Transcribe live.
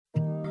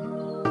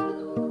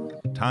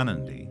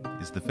Tarnanthi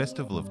is the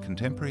festival of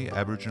contemporary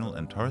Aboriginal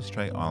and Torres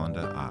Strait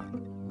Islander art.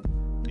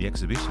 The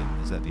exhibition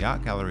is at the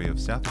Art Gallery of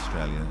South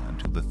Australia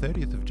until the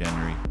 30th of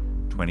January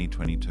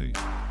 2022.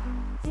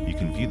 You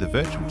can view the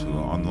virtual tour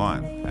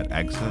online at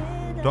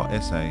agsa.sa.gov.au.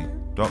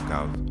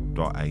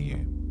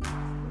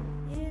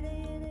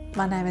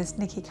 My name is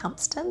Nikki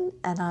Cumpston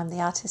and I'm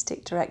the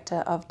Artistic Director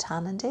of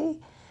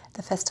Tarnanthi,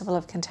 the Festival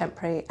of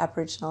Contemporary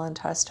Aboriginal and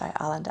Torres Strait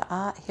Islander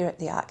Art here at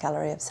the Art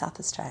Gallery of South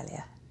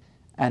Australia.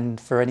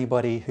 And for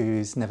anybody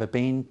who's never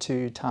been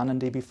to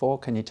Tarnanthi before,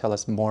 can you tell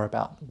us more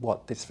about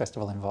what this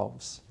festival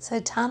involves?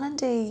 So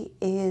Tarnanthi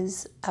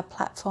is a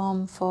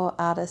platform for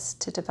artists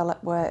to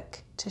develop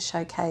work to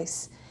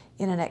showcase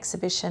in an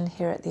exhibition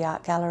here at the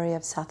Art Gallery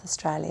of South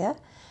Australia,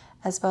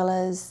 as well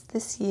as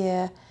this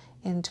year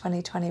in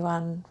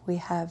 2021 we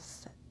have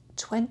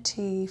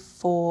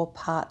 24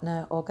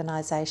 partner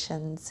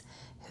organisations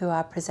who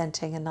are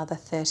presenting another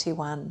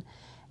 31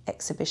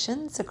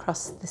 exhibitions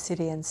across the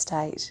city and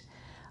state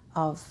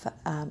of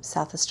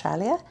South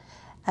Australia,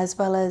 as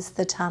well as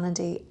the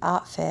Tarnanthi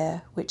Art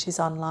Fair, which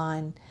is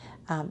online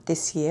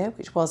this year,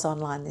 which was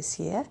online this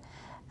year,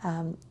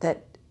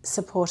 that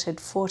supported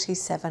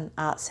 47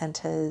 art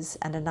centres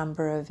and a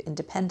number of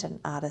independent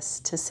artists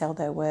to sell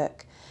their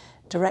work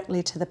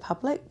directly to the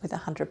public, with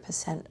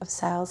 100% of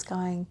sales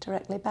going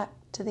directly back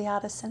to the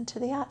artists and to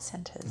the art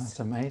centres. That's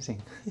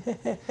amazing.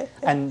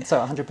 And so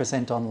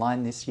 100%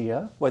 online this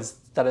year, was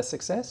that a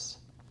success?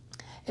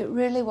 It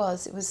really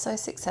was. It was so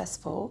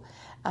successful.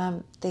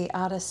 The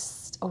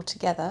artists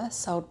altogether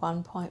sold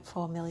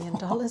 $1.4 million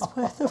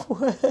worth of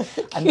work.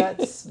 And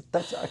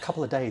that's a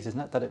couple of days, isn't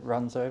it, that it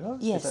runs over?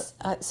 Yes.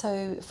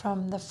 So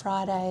from the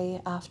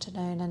Friday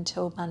afternoon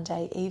until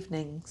Monday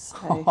evening.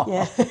 So,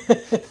 yeah.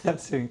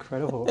 That's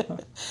incredible.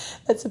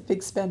 That's a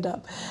big spend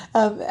up.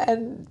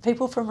 And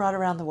people from right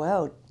around the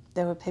world.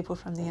 There were people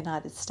from the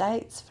United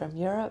States, from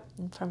Europe,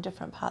 and from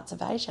different parts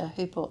of Asia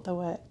who bought the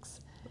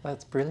works.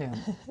 That's brilliant.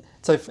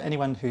 So for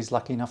anyone who's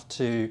lucky enough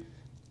to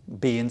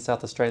be in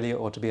South Australia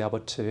or to be able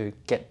to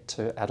get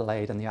to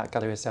Adelaide and the Art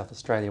Gallery of South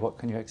Australia, what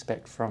can you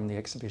expect from the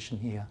exhibition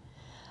here?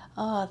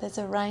 Oh, there's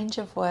a range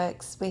of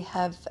works. We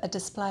have a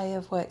display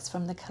of works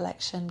from the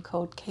collection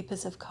called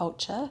Keepers of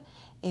Culture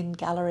in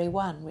Gallery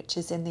 1, which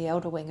is in the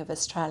Elder Wing of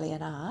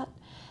Australian Art,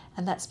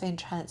 and that's been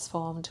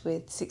transformed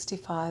with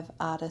 65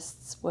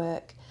 artists'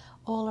 work,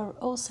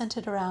 all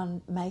centred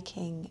around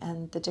making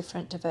and the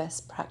different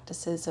diverse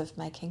practices of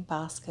making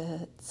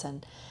baskets.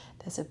 And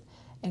there's an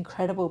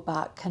incredible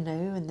bark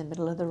canoe in the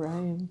middle of the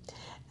room,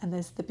 and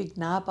there's the big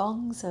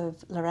narbongs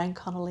of Lorraine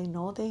Connolly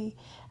Northey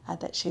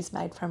that she's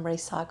made from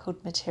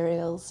recycled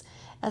materials,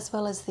 as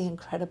well as the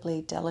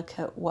incredibly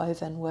delicate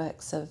woven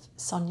works of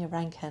Sonia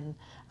Rankin,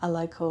 a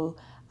local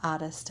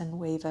artist and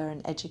weaver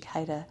and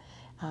educator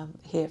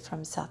here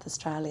from South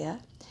Australia.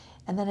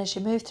 And then as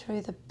you move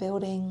through the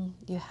building,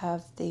 you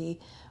have the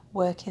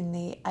work in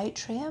the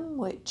atrium,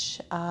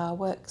 which are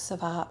works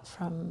of art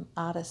from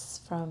artists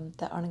from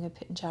the Oringa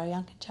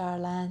Pitjantjatjara Yankunytjatjara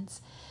lands,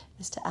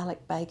 Mr.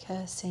 Alec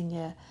Baker,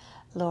 Senior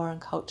Law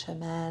and Culture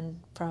Man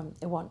from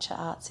Iwantja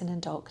Arts in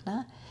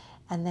Ndalkna.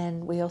 And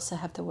then we also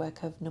have the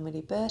work of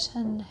Numidi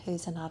Burton,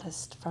 who's an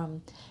artist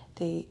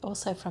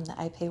also from the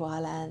APY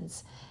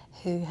lands,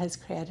 who has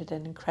created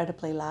an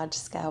incredibly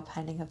large-scale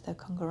painting of the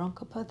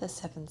Kongaronkupa, the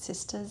Seven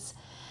Sisters.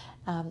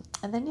 And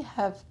then you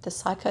have the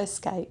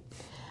Psychoscape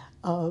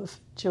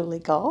of Julie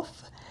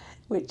Goff,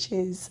 which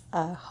is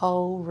a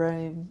whole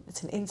room.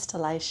 It's an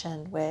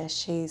installation where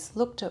she's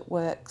looked at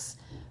works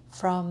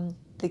from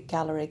the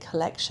gallery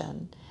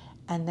collection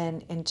and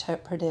then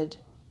interpreted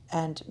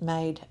and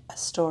made a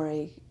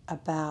story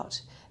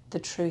about the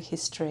true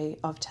history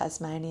of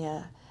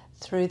Tasmania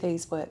through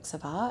these works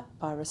of art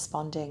by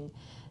responding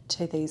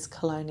to these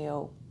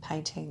colonial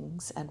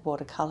paintings and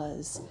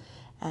watercolours,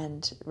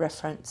 and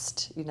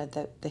referenced,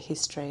 the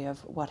history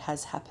of what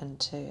has happened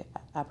to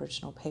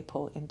Aboriginal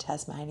people in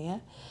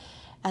Tasmania.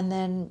 And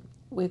then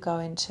we go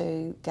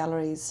into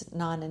galleries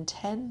 9 and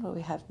 10, where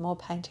we have more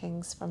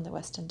paintings from the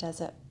Western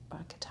Desert by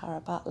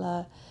Katara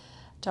Butler,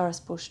 Doris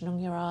Bush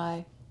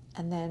Nungyurai,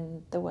 and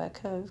then the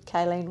work of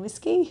Kayleen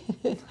Whiskey,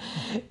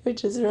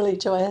 which is really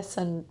joyous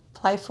and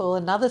playful.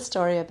 Another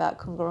story about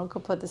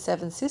Kongaronkupa, the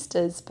Seven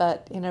Sisters,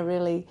 but in a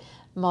really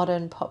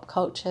modern pop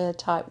culture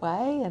type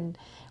way. And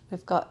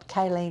we've got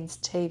Kayleen's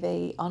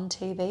TV on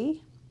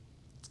TV,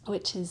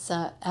 which is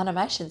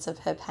animations of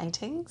her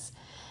paintings.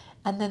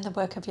 And then the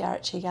work of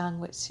Yarachi Young,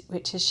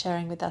 which is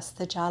sharing with us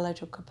the Jala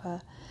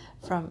Jukupa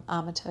from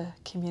Amata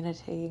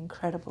community,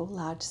 incredible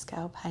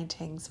large-scale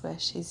paintings where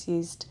she's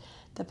used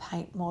the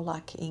paint more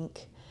like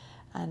ink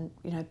and,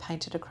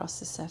 painted across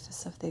the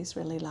surface of these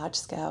really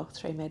large-scale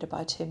 3 metre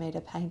by 2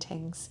 metre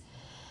paintings.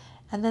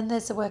 And then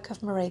there's the work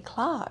of Marie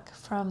Clark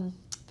from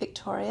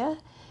Victoria,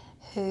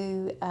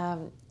 who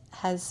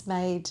has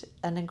made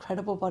an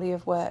incredible body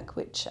of work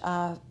which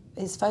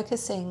is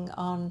focusing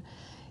on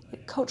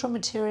cultural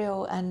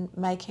material and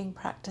making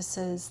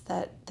practices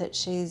that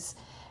she's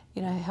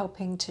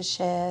helping to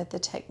share the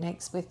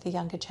techniques with the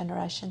younger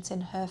generations in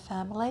her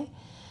family.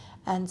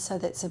 And so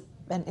that's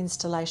an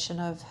installation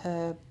of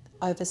her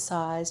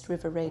oversized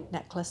river reed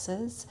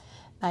necklaces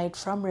made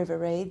from river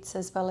reeds,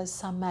 as well as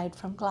some made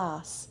from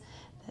glass.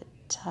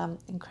 That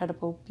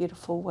incredible,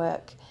 beautiful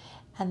work.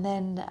 And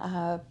then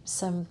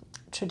some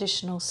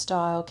traditional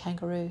style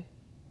kangaroo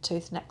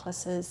tooth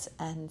necklaces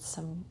and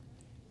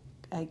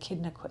a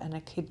echidna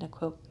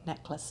quill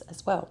necklace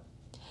as well.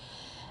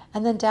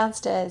 And then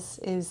downstairs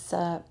is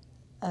a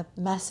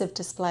massive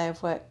display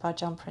of work by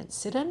John Prince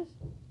Siddon,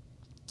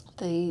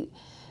 the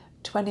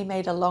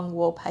 20-metre long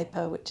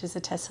wallpaper, which is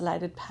a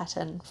tessellated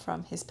pattern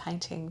from his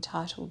painting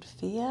titled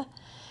Fear,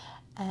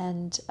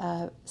 and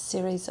a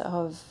series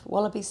of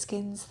wallaby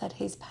skins that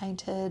he's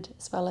painted,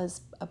 as well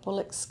as a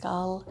bullock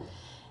skull.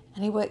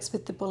 And he works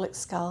with the bullock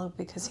skull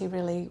because he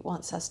really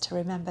wants us to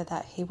remember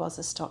that he was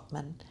a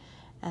stockman,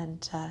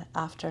 and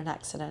after an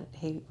accident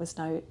he was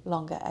no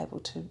longer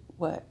able to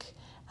work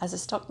as a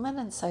stockman,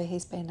 and so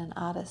he's been an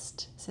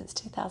artist since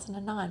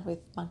 2009 with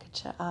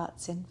Monkature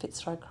Arts in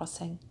Fitzroy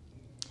Crossing.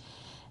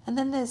 And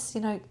then there's,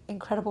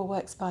 incredible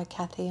works by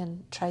Kathy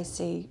and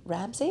Tracy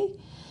Ramsey,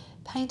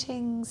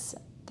 paintings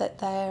that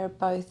they're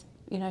both,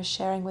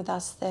 sharing with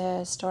us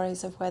their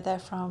stories of where they're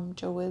from,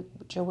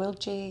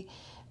 Jawilji,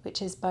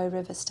 which is Bow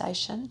River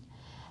Station,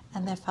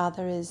 and their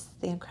father is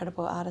the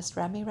incredible artist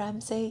Rami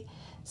Ramsey.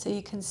 So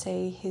you can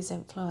see his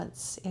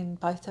influence in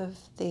both of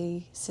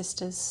the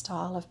sisters'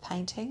 style of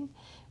painting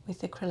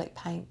with acrylic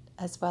paint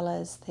as well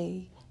as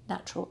the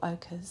natural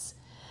ochres.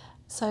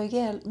 So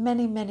yeah,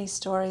 many, many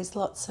stories,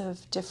 lots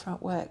of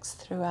different works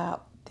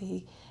throughout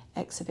the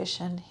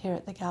exhibition here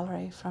at the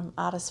gallery from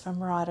artists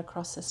from right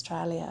across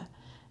Australia.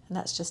 And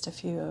that's just a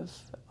few of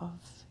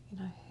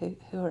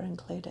who are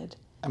included.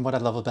 And what I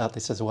love about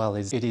this as well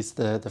is it is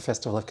the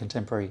Festival of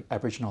Contemporary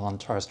Aboriginal and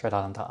Torres Strait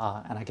Islander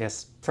Art. And I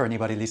guess for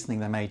anybody listening,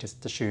 they may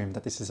just assume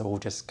that this is all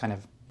just kind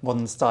of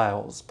modern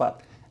styles.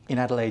 But in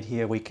Adelaide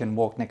here, we can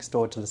walk next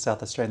door to the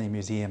South Australian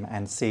Museum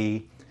and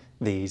see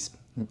these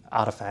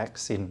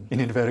artefacts in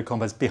inverted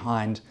commas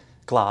behind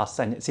glass,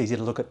 and it's easy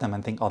to look at them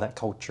and think, oh, that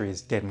culture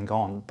is dead and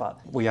gone. But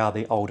we are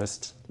the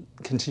oldest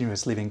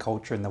continuous living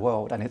culture in the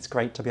world, and it's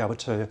great to be able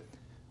to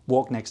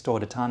walk next door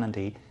to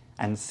Tarnanthi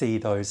and see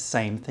those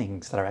same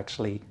things that are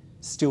actually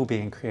still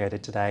being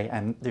created today,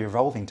 and they're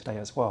evolving today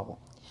as well.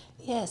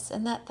 Yes,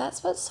 and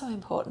that's what's so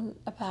important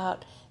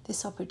about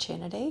this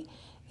opportunity,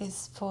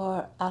 is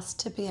for us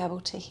to be able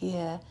to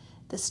hear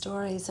the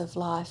stories of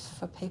life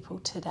for people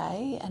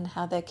today and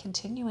how they're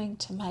continuing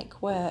to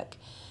make work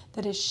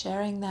that is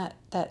sharing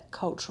that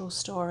cultural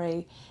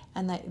story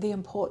and the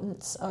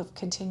importance of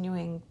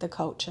continuing the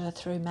culture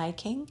through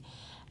making.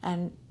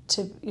 And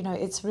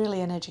it's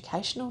really an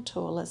educational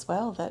tool as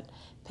well, that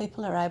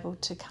people are able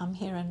to come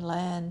here and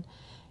learn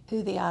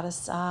who the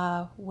artists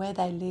are, where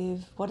they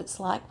live, what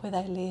it's like where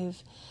they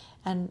live,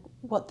 and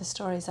what the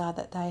stories are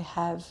that they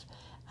have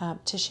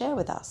to share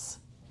with us.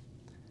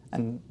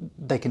 And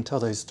they can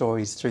tell those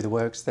stories through the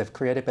works they've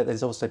created, but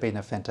there's also been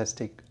a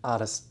fantastic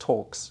artist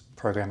talks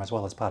program as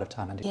well as part of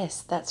Tarnanthi.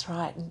 Yes, that's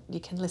right. And you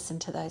can listen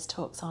to those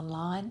talks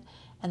online.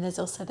 And there's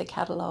also the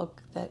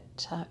catalogue that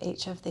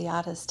each of the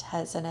artists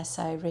has an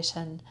essay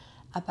written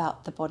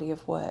about the body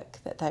of work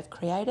that they've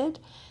created.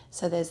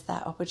 So there's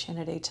that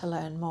opportunity to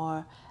learn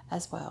more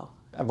as well.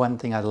 And one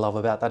thing I love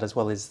about that as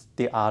well is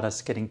the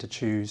artists getting to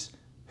choose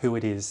who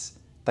it is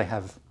they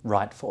have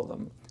write for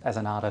them. As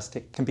an artist,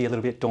 it can be a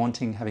little bit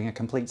daunting having a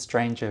complete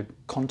stranger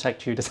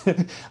contact you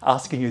to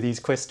asking you these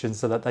questions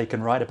so that they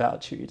can write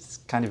about you. It's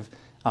kind of,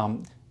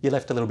 you're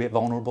left a little bit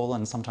vulnerable,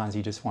 and sometimes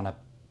you just want to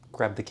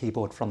grab the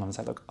keyboard from them and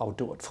say, look, I'll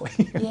do it for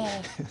you.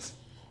 Yeah.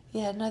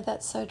 Yeah, no,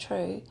 that's so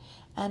true.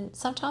 And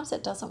sometimes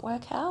it doesn't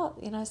work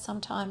out,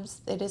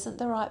 sometimes it isn't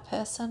the right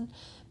person,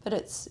 but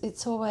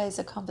it's always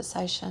a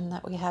conversation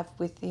that we have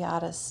with the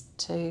artist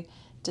to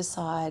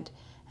decide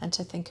and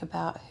to think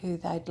about who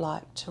they'd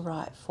like to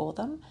write for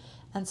them.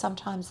 And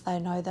sometimes they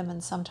know them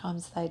and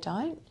sometimes they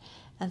don't.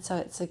 And so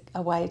it's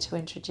a way to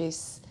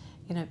introduce,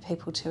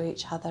 people to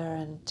each other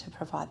and to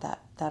provide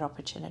that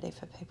opportunity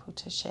for people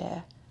to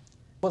share.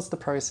 What's the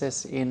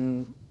process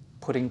in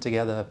putting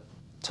together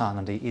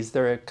Tarnanthi? Is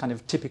there a kind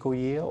of typical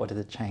year, or does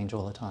it change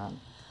all the time?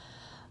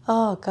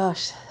 Oh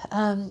gosh,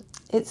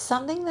 it's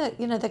something that,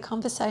 the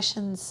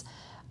conversations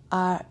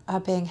are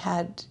being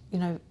had,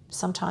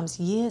 sometimes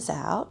years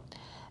out.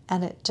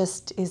 And it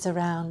just is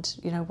around,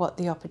 what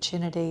the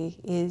opportunity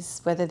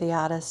is, whether the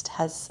artist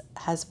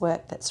has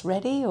work that's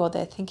ready, or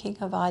they're thinking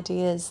of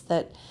ideas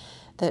that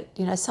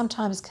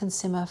sometimes can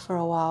simmer for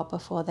a while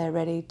before they're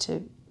ready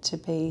to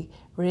be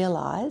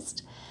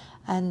realised.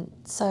 And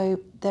so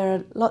there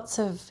are lots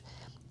of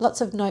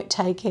note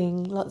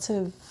taking, lots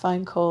of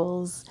phone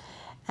calls,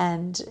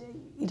 and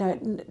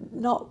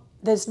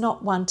there's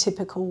not one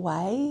typical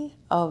way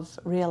of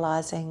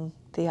realising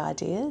the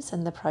ideas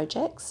and the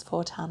projects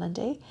for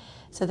Tarnanthi.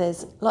 So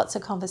there's lots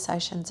of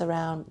conversations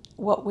around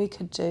what we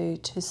could do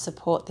to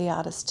support the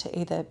artist to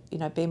either,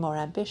 be more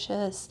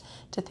ambitious,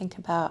 to think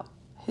about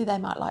who they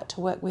might like to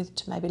work with,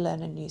 to maybe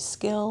learn a new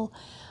skill,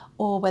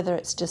 or whether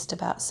it's just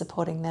about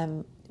supporting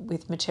them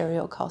with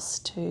material costs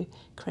to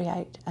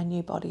create a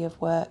new body of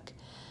work.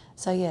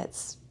 So yeah,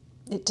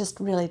 it just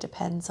really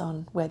depends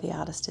on where the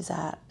artist is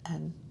at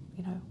and,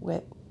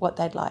 what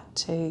they'd like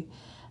to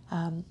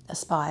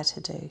aspire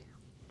to do.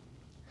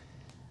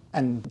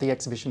 And the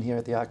exhibition here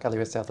at the Art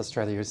Gallery of South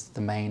Australia is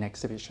the main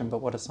exhibition, but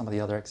what are some of the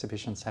other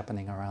exhibitions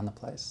happening around the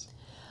place?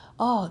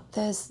 Oh,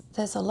 there's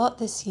a lot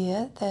this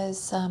year.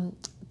 There's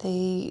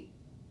the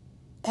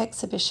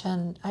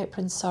exhibition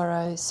Apron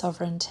Sorrow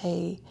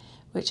Sovereignty,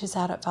 which is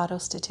out at Vital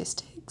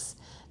Statistics,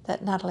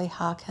 that Natalie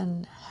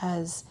Harkin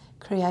has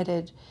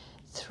created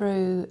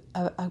through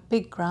a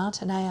big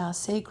grant, an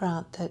ARC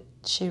grant that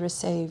she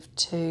received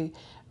to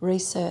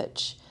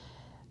research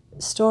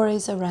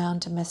stories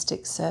around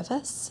domestic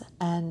service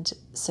and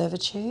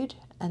servitude.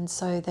 And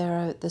so there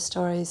are the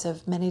stories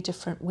of many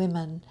different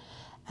women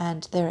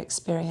and their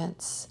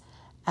experience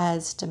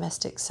as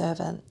domestic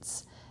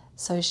servants.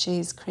 So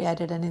she's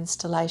created an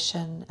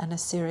installation and a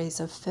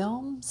series of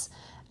films,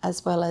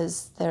 as well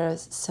as there are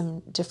some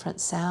different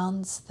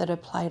sounds that are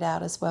played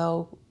out as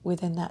well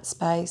within that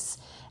space,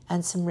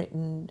 and some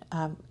written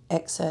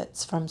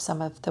excerpts from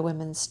some of the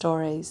women's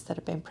stories that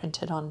have been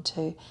printed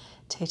onto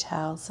tea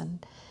towels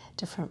and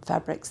different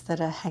fabrics that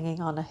are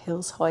hanging on a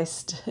Hills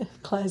Hoist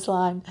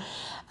clothesline.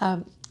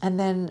 And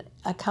then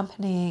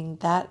accompanying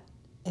that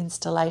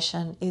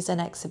installation is an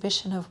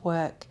exhibition of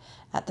work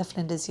at the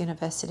Flinders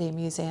University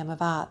Museum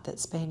of Art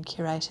that's been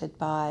curated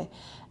by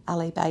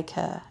Ali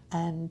Baker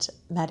and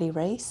Maddie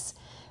Rees,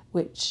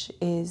 which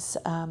is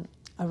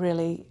a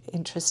really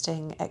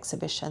interesting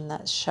exhibition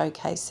that's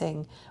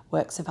showcasing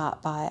works of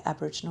art by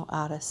Aboriginal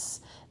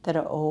artists that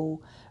are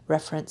all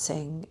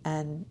referencing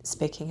and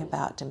speaking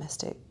about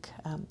domestic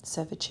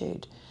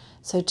servitude.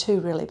 So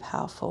two really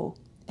powerful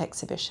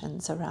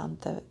exhibitions around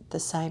the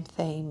same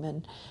theme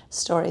and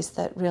stories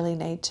that really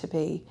need to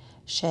be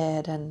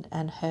shared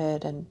and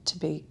heard and to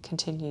be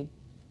continued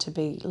to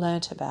be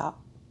learnt about.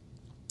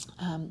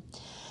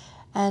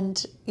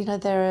 And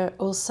there are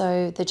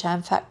also, the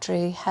Jam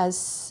Factory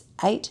has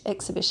 8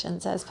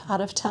 exhibitions as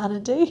part of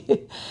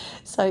Tarnandy,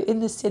 so in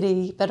the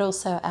city, but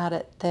also out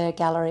at the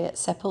gallery at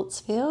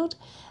Seppeltsfield.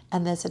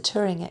 And there's a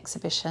touring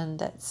exhibition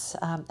that's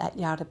at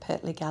Yarra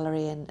Pertley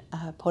Gallery in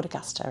Port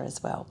Augusta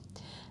as well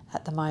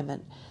at the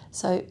moment.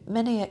 So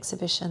many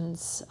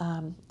exhibitions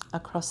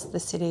across the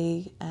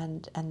city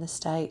and the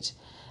state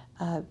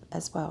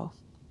as well.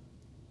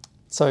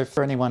 So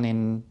for anyone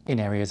in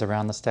areas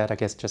around the state, I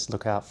guess just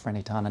look out for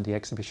any Tarnandy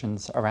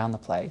exhibitions around the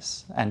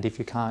place. And if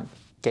you can't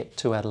get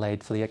to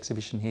Adelaide for the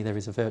exhibition here, there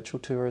is a virtual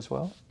tour as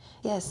well.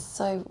 Yes,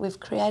 so we've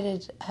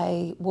created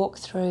a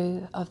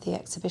walkthrough of the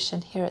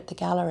exhibition here at the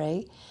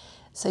gallery.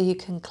 So you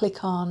can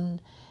click on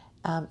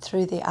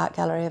through the Art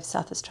Gallery of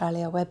South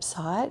Australia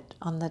website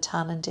on the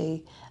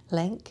Tarnandy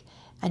link,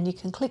 and you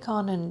can click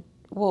on and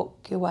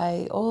walk your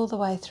way all the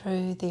way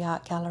through the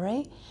art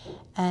gallery,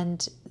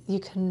 and you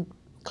can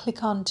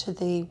click onto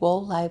the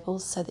wall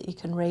labels so that you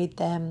can read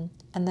them.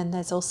 And then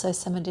there's also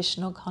some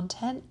additional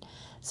content,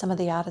 some of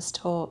the artist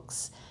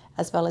talks,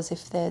 as well as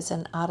if there's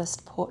an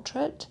artist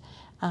portrait.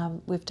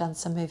 We've done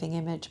some moving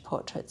image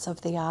portraits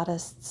of the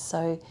artists,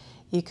 so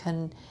you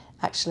can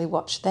actually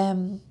watch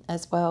them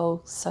as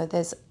well. So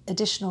there's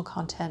additional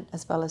content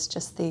as well as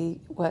just the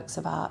works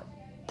of art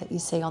that you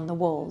see on the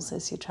walls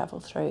as you travel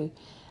through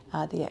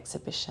the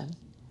exhibition.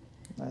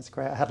 That's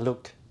great. I had a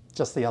look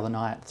just the other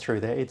night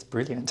through there. It's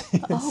brilliant.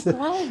 Oh,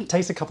 great. It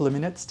takes a couple of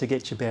minutes to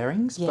get your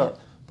bearings, Yeah.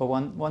 but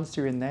once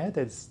you're in there,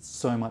 there's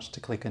so much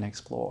to click and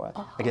explore.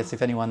 I guess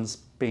if anyone's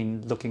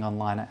been looking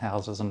online at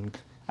houses and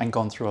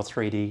gone through a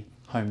 3D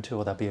home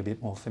tour, they'll be a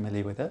bit more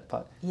familiar with it.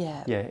 But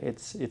yeah,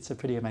 it's a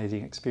pretty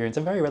amazing experience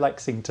and very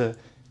relaxing to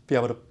be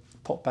able to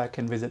pop back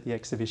and visit the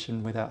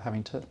exhibition without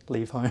having to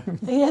leave home.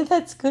 Yeah,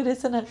 that's good,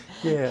 isn't it?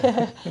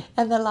 Yeah.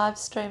 And the live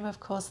stream, of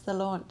course, the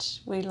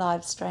launch we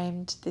live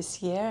streamed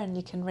this year, and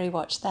you can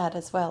rewatch that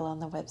as well on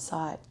the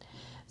website.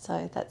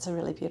 So that's a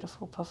really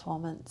beautiful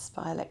performance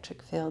by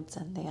Electric Fields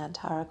and the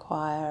Antara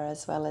Choir,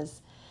 as well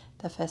as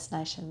the First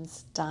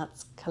Nations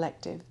Dance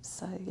Collective.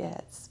 So yeah,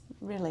 it's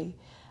really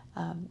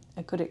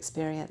a good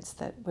experience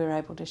that we're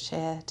able to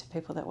share to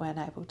people that weren't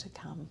able to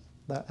come.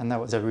 And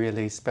that was a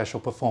really special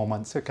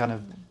performance, a kind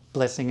of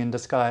blessing in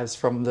disguise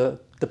from the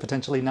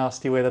potentially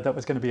nasty weather that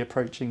was going to be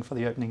approaching for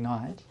the opening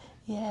night.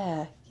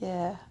 Yeah.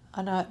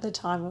 I know at the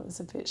time it was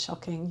a bit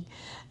shocking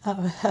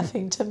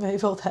having to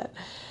move all that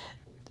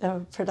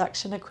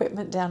production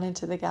equipment down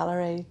into the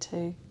gallery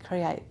to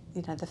create,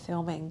 the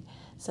filming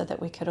so that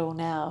we could all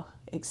now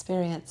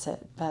experience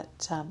it.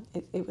 But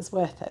it was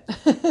worth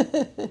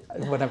it.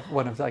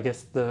 One of I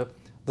guess the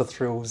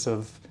thrills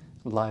of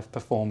live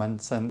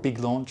performance and big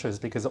launches,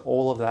 because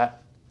all of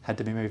that had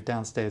to be moved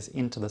downstairs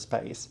into the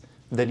space.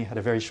 Then you had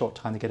a very short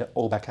time to get it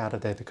all back out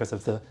of there because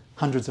of the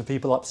hundreds of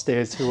people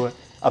upstairs who were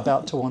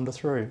about to wander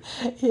through.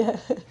 Yeah,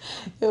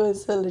 it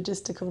was a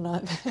logistical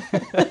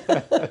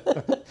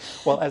nightmare.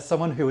 Well, as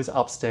someone who was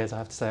upstairs, I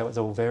have to say it was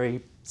all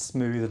very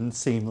smooth and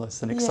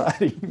seamless and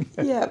exciting.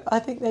 Yeah, I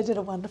think they did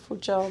a wonderful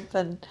job,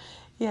 and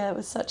yeah, it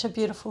was such a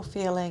beautiful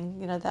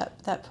feeling,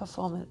 that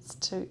performance,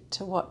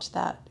 to watch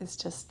that is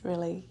just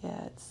really,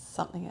 it's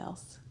something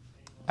else.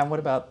 And what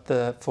about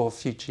for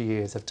future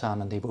years of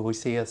Tarnanthi? Will we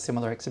see a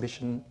similar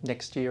exhibition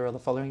next year or the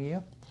following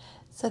year?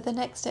 So the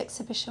next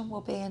exhibition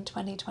will be in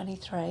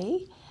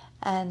 2023,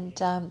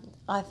 and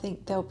I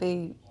think there'll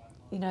be,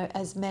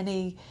 as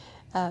many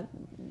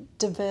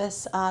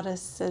diverse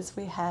artists as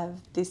we have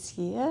this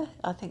year.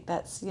 I think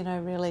that's,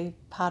 really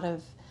part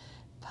of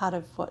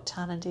what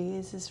Tarnanthi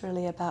is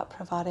really about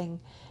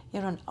providing,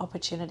 an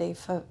opportunity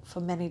for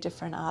many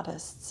different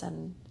artists,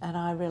 and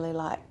I really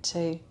like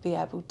to be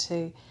able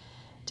to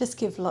just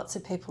give lots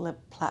of people a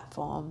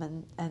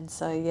platform, and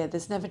so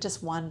there's never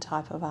just one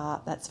type of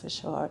art, that's for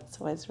sure. It's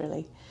always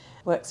really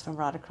works from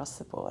right across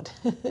the board.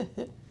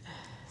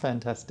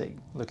 Fantastic.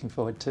 Looking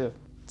forward to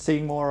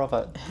seeing more of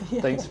it.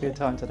 Yeah. Thanks for your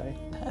time today.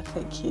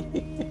 Thank you.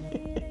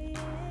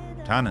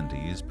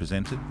 Tarnanthi is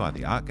presented by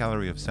the Art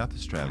Gallery of South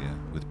Australia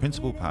with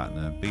principal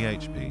partner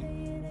BHP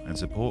and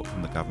support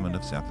from the Government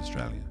of South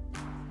Australia.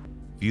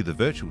 View the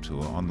virtual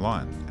tour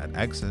online at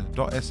agsa.sa.gov.au.